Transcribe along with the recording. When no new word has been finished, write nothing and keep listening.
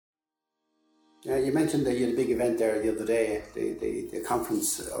Yeah, you mentioned that you had a big event there the other day, the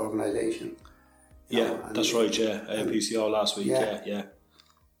conference organisation. Yeah, that's right, yeah. PCO last week, yeah.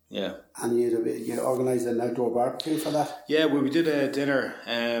 And you organised an outdoor barbecue for that? Yeah, we did a dinner.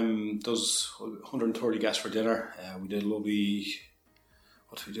 There was 130 guests for dinner. We did a lovely,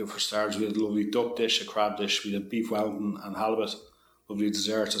 what did we do for starters? We had a lovely duck dish, a crab dish, we did beef wellington and halibut. Lovely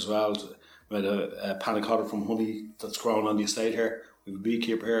dessert as well. We had a panna cotta from honey that's grown on the estate here. We have a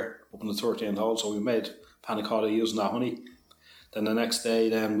beekeeper here up in the 13th hole, so we made panna cotta using that honey. Then the next day,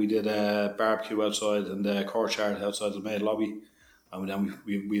 then we did a barbecue outside in the courtyard outside the main lobby, and then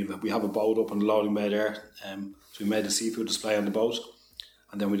we have a boat up in the loading bay there. So we made a seafood display on the boat,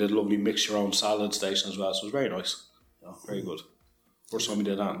 and then we did a lovely mix your own salad station as well. So it was very nice, very good. First time we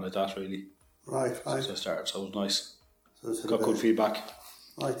did anything like that, really. Right. Since I started, so it was nice. So got good feedback.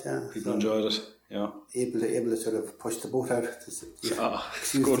 Right, yeah. People enjoyed it. Yeah. Able to sort of push the boat out.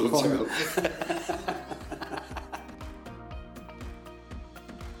 Good.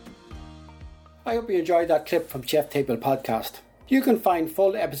 I hope you enjoyed that clip from Chef Table Podcast. You can find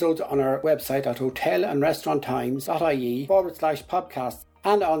full episodes on our website at hotelandrestauranttimes.ie/podcast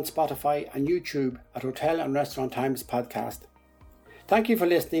and on Spotify and YouTube at Hotel and Restaurant Times Podcast. Thank you for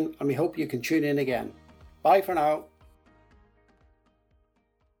listening, and we hope you can tune in again. Bye for now.